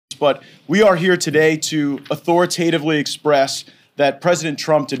but we are here today to authoritatively express that President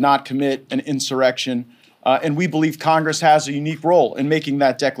Trump did not commit an insurrection, and we believe Congress has a unique role in making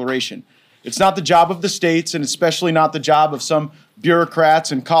that declaration. It's not the job of the states, and especially not the job of some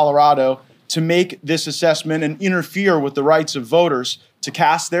bureaucrats in Colorado, to make this assessment and interfere with the rights of voters to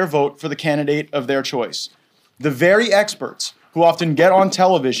cast their vote for the candidate of their choice. The very experts who often get on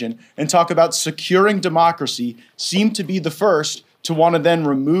television and talk about securing democracy seem to be the first to want to then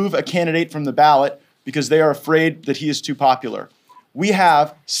remove a candidate from the ballot because they are afraid that he is too popular. We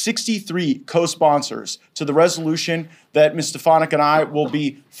have 63 co-sponsors to the resolution that Ms. Stefanik and I will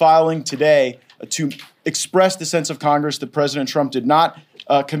be filing today to express the sense of Congress that President Trump did not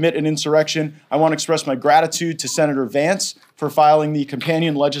commit an insurrection. I want to express my gratitude to Senator Vance for filing the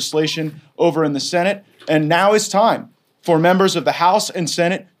companion legislation over in the Senate. And now is time for members of the House and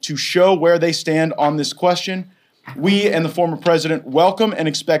Senate to show where they stand on this question. We and the former president welcome and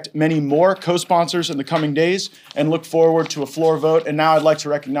expect many more co-sponsors in the coming days and look forward to a floor vote. And now I'd like to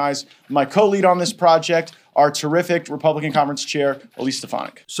recognize my co-lead on this project, our terrific Republican Conference Chair, Elise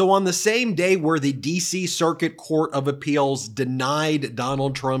Stefanik. So on the same day where the D.C. Circuit Court of Appeals denied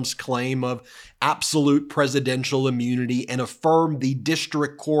Donald Trump's claim of absolute presidential immunity and affirmed the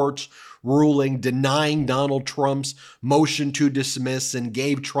district court's ruling denying Donald Trump's motion to dismiss and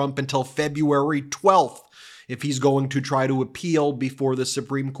gave Trump until February 12th if he's going to try to appeal before the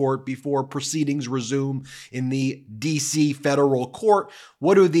Supreme Court before proceedings resume in the D.C. federal court.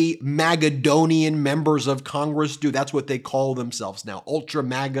 What do the Magadonian members of Congress do? That's what they call themselves now, ultra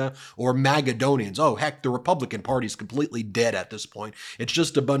MAGA or Magadonians. Oh, heck, the Republican Party's completely dead at this point. It's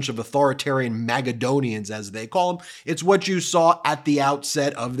just a bunch of authoritarian Magadonians, as they call them. It's what you saw at the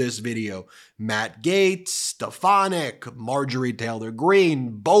outset of this video. Matt Gaetz, Stefanik, Marjorie Taylor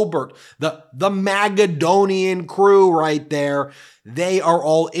Greene, Boebert, the Magadonian crew right there. They are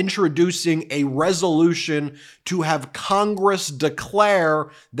all introducing a resolution to have Congress declare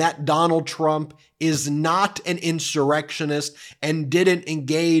that Donald Trump is not an insurrectionist and didn't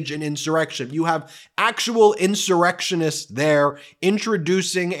engage in insurrection. You have actual insurrectionists there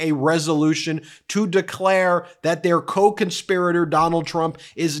introducing a resolution to declare that their co-conspirator Donald Trump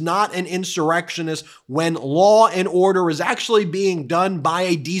is not an insurrectionist when law and order is actually being done by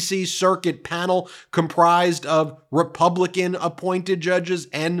a DC Circuit panel comprised of Republican appointed judges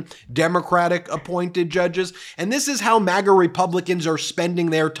and Democratic appointed judges. And this is how MAGA Republicans are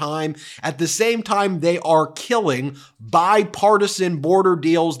spending their time. At the same time, they are killing bipartisan border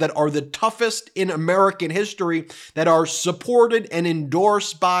deals that are the toughest in American history, that are supported and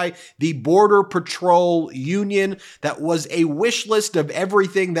endorsed by the Border Patrol Union, that was a wish list of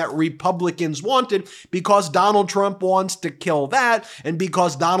everything that Republicans wanted because Donald Trump wants to kill that, and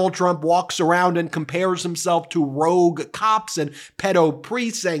because Donald Trump walks around and compares himself to rogue cops and pedo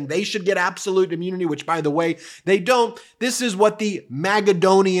priests saying they should get absolute immunity, which, by the way, they don't. This is what the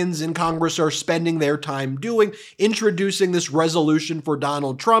Magadonians in Congress are spending their time doing, introducing this resolution for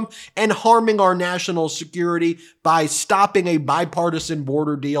Donald Trump and harming our national security by stopping a bipartisan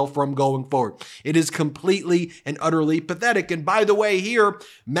border deal from going forward. It is completely and utterly pathetic. And by the way, here,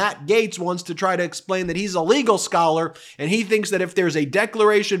 Matt Gaetz wants to try to explain that he's a legal scholar, and he thinks that if there's a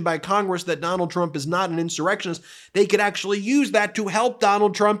declaration by Congress that Donald Trump is not an insurrectionist, they could actually use that to help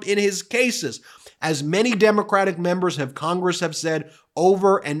Donald Trump in his cases. As many Democratic members of Congress have said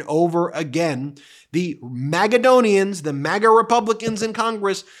over and over again, the Magadonians, the MAGA Republicans in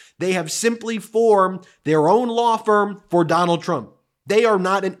Congress, they have simply formed their own law firm for Donald Trump. They are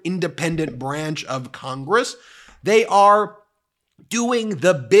not an independent branch of Congress. They are doing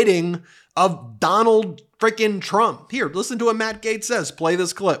the bidding of Donald freaking Trump. Here, listen to what Matt Gaetz says. Play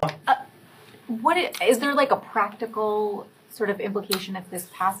this clip. Is there like a practical sort of implication if this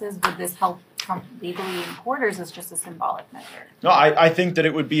passes? Would this help Trump legally in court, or is this just a symbolic measure? No, I think that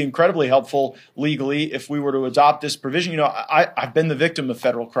it would be incredibly helpful legally if we were to adopt this provision. You know, I've been the victim of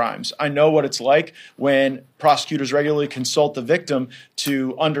federal crimes. I know what it's like when prosecutors regularly consult the victim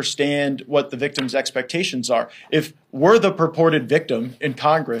to understand what the victim's expectations are. If we're the purported victim in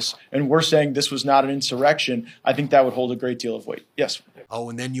Congress and we're saying this was not an insurrection, I think that would hold a great deal of weight. Yes. Oh,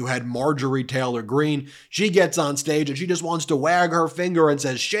 and then you had Marjorie Taylor Greene. She gets on stage and she just wants to wag her finger and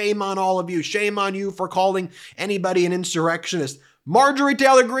says, shame on all of you. Shame on you for calling anybody an insurrectionist. Marjorie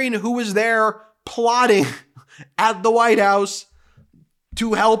Taylor Greene, who was there plotting at the White House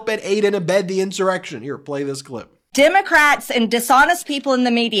to help and aid and abet the insurrection. Here, play this clip. Democrats and dishonest people in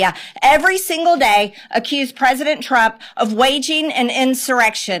the media every single day accuse President Trump of waging an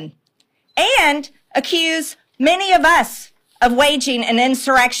insurrection and accuse many of us of waging an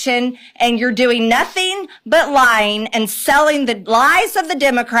insurrection, and you're doing nothing but lying and selling the lies of the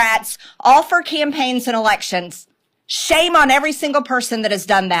Democrats, all for campaigns and elections. Shame on every single person that has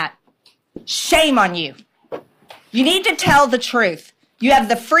done that. Shame on you. You need to tell the truth. You have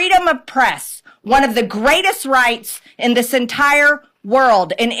the freedom of press, one of the greatest rights in this entire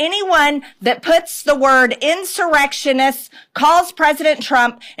world. And anyone that puts the word insurrectionist, calls President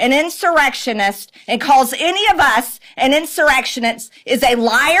Trump an insurrectionist, and calls any of us an insurrectionist is a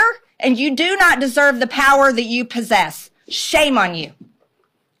liar, and you do not deserve the power that you possess. Shame on you.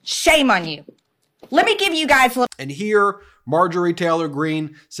 Shame on you. Let me give you guys a little. And here, Marjorie Taylor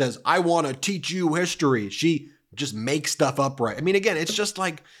Greene says, I want to teach you history. She just makes stuff up, right? I mean, again, it's just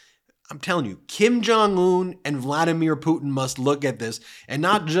like, I'm telling you, Kim Jong-un and Vladimir Putin must look at this and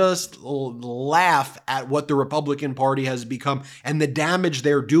not just laugh at what the Republican Party has become and the damage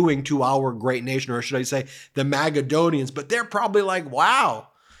they're doing to our great nation, or should I say the Magadonians, but they're probably like, wow,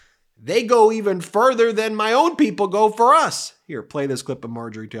 they go even further than my own people go for us. Here, play this clip of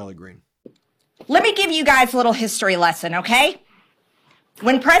Marjorie Taylor Greene. Let me give you guys a little history lesson, okay?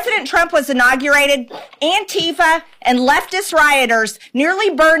 When President Trump was inaugurated, Antifa and leftist rioters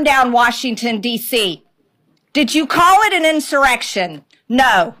nearly burned down Washington, D.C. Did you call it an insurrection?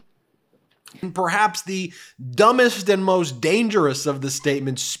 No. And perhaps the dumbest and most dangerous of the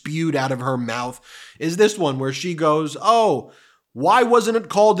statements spewed out of her mouth is this one, where she goes, oh, why wasn't it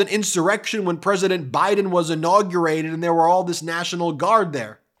called an insurrection when President Biden was inaugurated and there were all this National Guard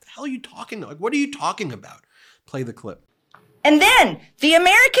there? What the hell are you talking about? Like, what are you talking about? Play the clip. And then the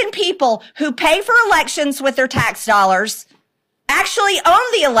American people who pay for elections with their tax dollars actually own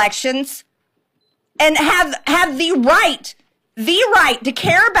the elections and have the right to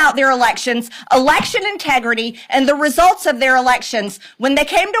care about their elections, election integrity, and the results of their elections. When they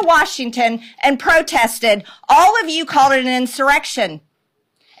came to Washington and protested, all of you called it an insurrection.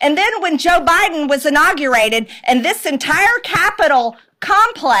 And then when Joe Biden was inaugurated and this entire Capitol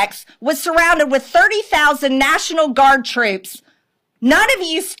complex was surrounded with 30,000 National Guard troops, none of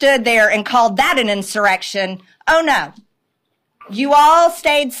you stood there and called that an insurrection. Oh no. You all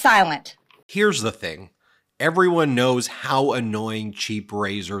stayed silent. Here's the thing. Everyone knows how annoying cheap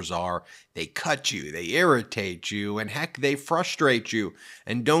razors are. They cut you, they irritate you, and heck, they frustrate you.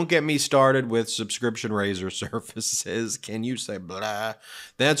 And don't get me started with subscription razor services. Can you say blah?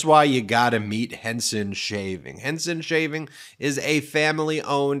 That's why you gotta meet Henson Shaving. Henson Shaving is a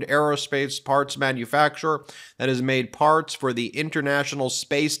family-owned aerospace parts manufacturer that has made parts for the International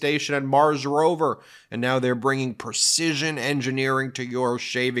Space Station and Mars rover. And now they're bringing precision engineering to your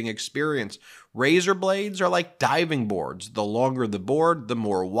shaving experience. Razor blades are like diving boards. The longer the board, the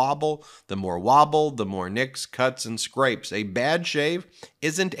more wobble, the more nicks, cuts, and scrapes. A bad shave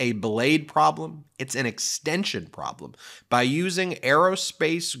isn't a blade problem, it's an extension problem. By using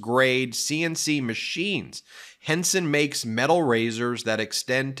aerospace-grade CNC machines, Henson makes metal razors that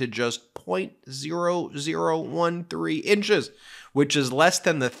extend to just 0.0013 inches, which is less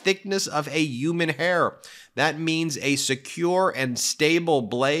than the thickness of a human hair. That means a secure and stable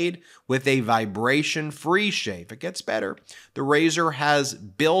blade with a vibration-free shave. It gets better. The razor has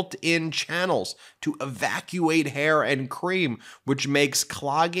built-in channels to evacuate hair and cream, which makes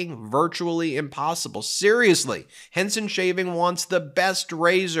clogging virtually impossible. Seriously, Henson Shaving wants the best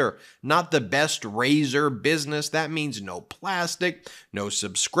razor, not the best razor business. That means no plastic, no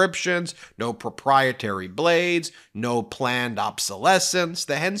subscriptions, no proprietary blades, no planned obsolescence.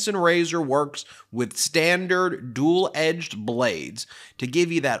 The Henson razor works with standard dual-edged blades to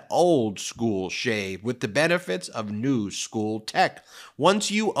give you that old-school shave with the benefits of new-school tech. Once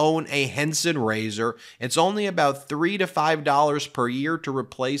you own a Henson razor, it's only about $3 to $5 per year to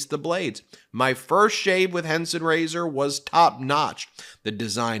replace the blades. My first shave with Henson razor was top-notch. The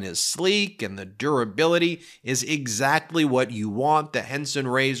design is sleek and the durability is exactly what you want. The Henson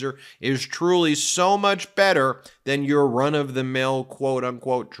razor is truly so much better than your run-of-the-mill,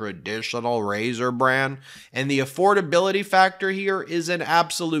 quote-unquote, traditional razor brand. And the affordability factor here is an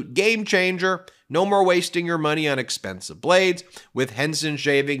absolute game changer. No more wasting your money on expensive blades. With Henson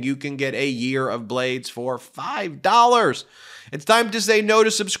Shaving, you can get a year of blades for $5. It's time to say no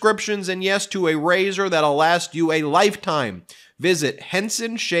to subscriptions and yes to a razor that'll last you a lifetime. Visit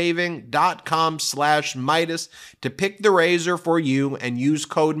hensonshaving.com/Midas to pick the razor for you and use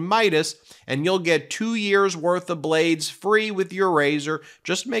code Midas, and you'll get 2 years worth of blades free with your razor.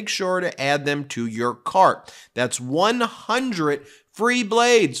 Just make sure to add them to your cart. That's 100 free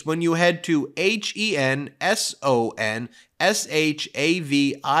blades when you head to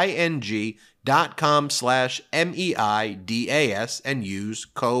HENSONSHAVING.com/MEIDAS and use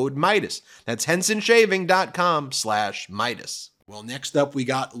code Midas. That's HensonShaving.com/Midas. Well, next up we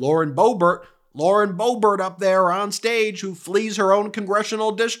got Lauren Boebert. Lauren Boebert up there on stage, who flees her own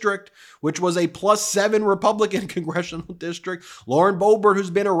congressional district, which was a +7 Republican congressional district. Lauren Boebert, who's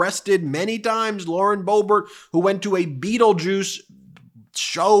been arrested many times. Lauren Boebert, who went to a Beetlejuice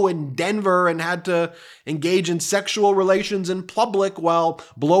show in Denver and had to engage in sexual relations in public while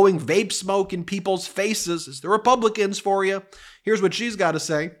blowing vape smoke in people's faces. It's the Republicans for you. Here's what she's got to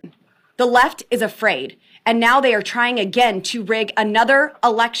say. The left is afraid, and now they are trying again to rig another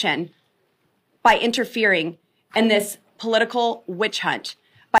election by interfering in this political witch hunt.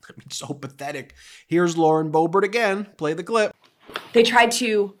 It's so pathetic. Here's Lauren Boebert again. Play the clip. They tried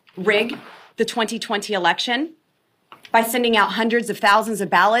to rig the 2020 election by sending out hundreds of thousands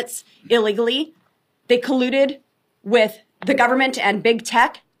of ballots illegally. They colluded with the government and big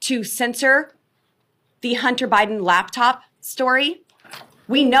tech to censor the Hunter Biden laptop story.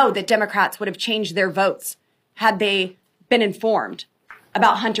 We know that Democrats would have changed their votes had they been informed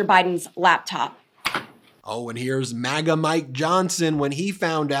about Hunter Biden's laptop. Oh, and here's MAGA Mike Johnson when he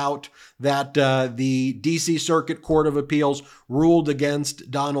found out that the D.C. Circuit Court of Appeals ruled against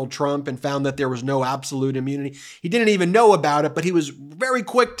Donald Trump and found that there was no absolute immunity. He didn't even know about it, but he was very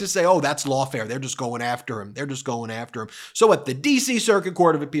quick to say, oh, that's lawfare. They're just going after him. They're just going after him. So at the D.C. Circuit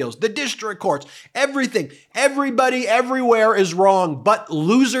Court of Appeals, the district courts, everything, everybody, everywhere is wrong, but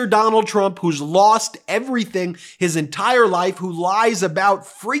loser Donald Trump, who's lost everything his entire life, who lies about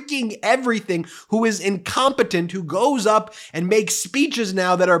freaking everything, who is incompetent, who goes up and makes speeches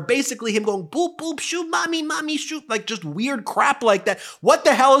now that are basically him going, boop, boop, shoot, mommy, mommy, shoot, like just weird crap like that. What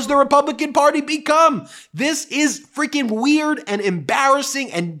the hell has the Republican Party become? This is freaking weird and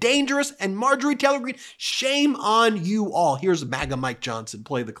embarrassing and dangerous. And Marjorie Taylor Greene, shame on you all. Here's MAGA Mike Johnson.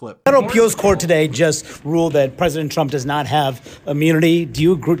 Play the clip. The Federal Appeals Court today just ruled that President Trump does not have immunity. Do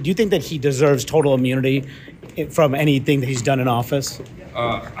you think that he deserves total immunity from anything that he's done in office?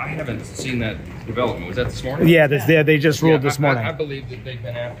 I haven't seen that development. Was that this morning? Yeah, they just ruled this morning. I believe that they've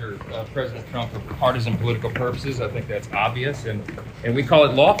been after President Trump for partisan political purposes. I think that's obvious, and we call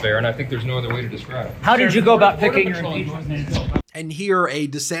it lawfare, and I think there's no other way to describe it. How did you go about picking your impeachment? And here, a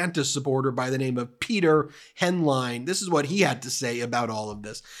DeSantis supporter by the name of Peter Henline, this is what he had to say about all of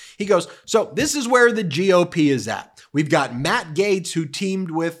this. He goes, so this is where the GOP is at. We've got Matt Gaetz, who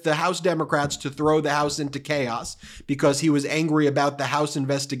teamed with the House Democrats to throw the House into chaos because he was angry about the House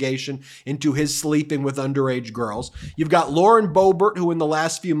investigation into his sleeping with underage girls. You've got Lauren Boebert, who in the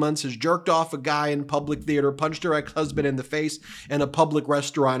last few months has jerked off a guy in public theater, punched her ex-husband in the face in a public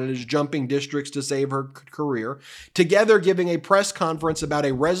restaurant, and is jumping districts to save her career. Together giving a press conference about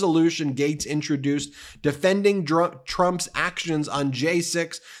a resolution Gaetz introduced defending Trump's actions on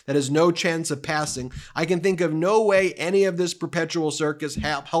J6 that has no chance of passing. I can think of no way any of this perpetual circus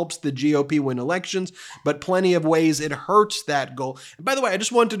helps the GOP win elections, but plenty of ways it hurts that goal. And by the way, I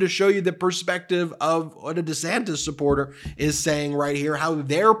just wanted to show you the perspective of what a DeSantis supporter is saying right here, how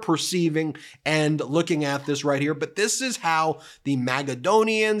they're perceiving and looking at this right here. But this is how the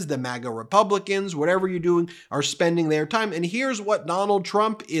Magadonians, the MAGA Republicans, whatever you're doing, are spending their time. And here's what Donald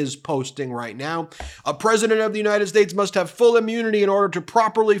Trump is posting right now. A president of the United States must have full immunity in order to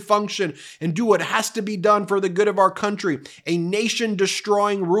properly function and do what has to be done for the good of our country. A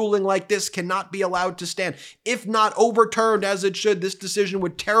nation-destroying ruling like this cannot be allowed to stand. If not overturned as it should, this decision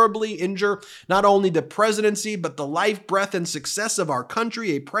would terribly injure not only the presidency, but the life, breath, and success of our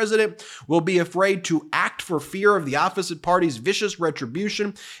country. A president will be afraid to act for fear of the opposite party's vicious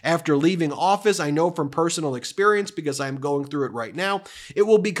retribution after leaving office. I know from personal experience because I'm going through it right now. It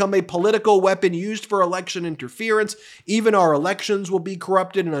will become a political weapon used for election interference. Even our elections will be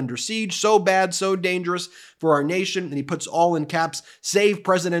corrupted and under siege. So bad, so dangerous for our nation. And he puts all in caps, save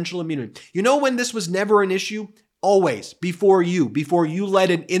presidential immunity. You know when this was never an issue? Always, before you led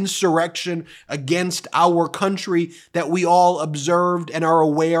an insurrection against our country that we all observed and are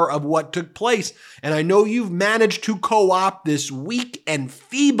aware of what took place. And I know you've managed to co-opt this weak and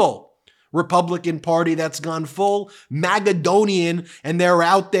feeble Republican Party that's gone full Magadonian, and they're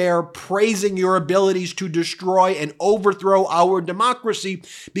out there praising your abilities to destroy and overthrow our democracy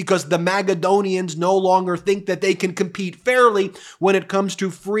because the Magadonians no longer think that they can compete fairly when it comes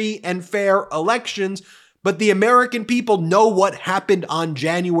to free and fair elections. But the American people know what happened on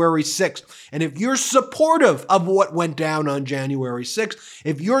January 6th. And if you're supportive of what went down on January 6th,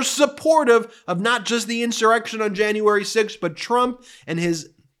 if you're supportive of not just the insurrection on January 6th, but Trump and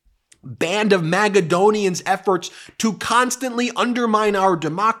his band of Magadonians' efforts to constantly undermine our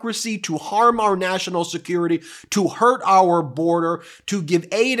democracy, to harm our national security, to hurt our border, to give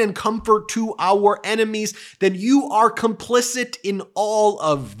aid and comfort to our enemies, then you are complicit in all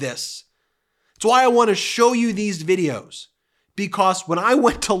of this. That's why I want to show you these videos, because when I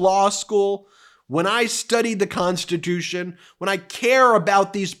went to law school, when I studied the Constitution, when I care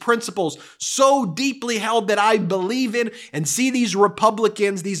about these principles so deeply held that I believe in, and see these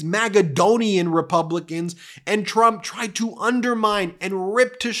Republicans, these Magadonian Republicans, and Trump try to undermine and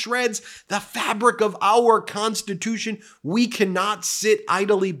rip to shreds the fabric of our Constitution, we cannot sit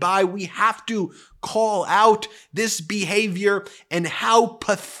idly by. We have to call out this behavior, and how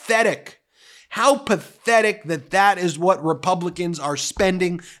pathetic that is what Republicans are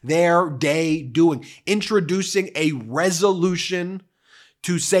spending their day doing. Introducing a resolution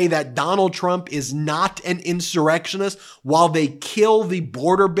to say that Donald Trump is not an insurrectionist while they kill the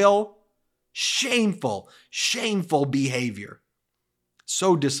border bill. Shameful, shameful behavior.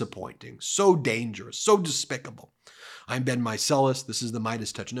 So disappointing, so dangerous, so despicable. I'm Ben Meiselas. This is the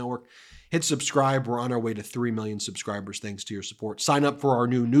Midas Touch Network. Hit subscribe. We're on our way to 3 million subscribers thanks to your support. Sign up for our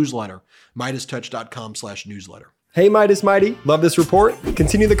new newsletter, MidasTouch.com/newsletter. Hey Midas Mighty, love this report?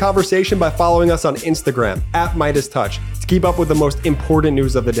 Continue the conversation by following us on Instagram @MidasTouch to keep up with the most important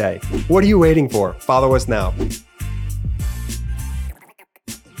news of the day. What are you waiting for? Follow us now.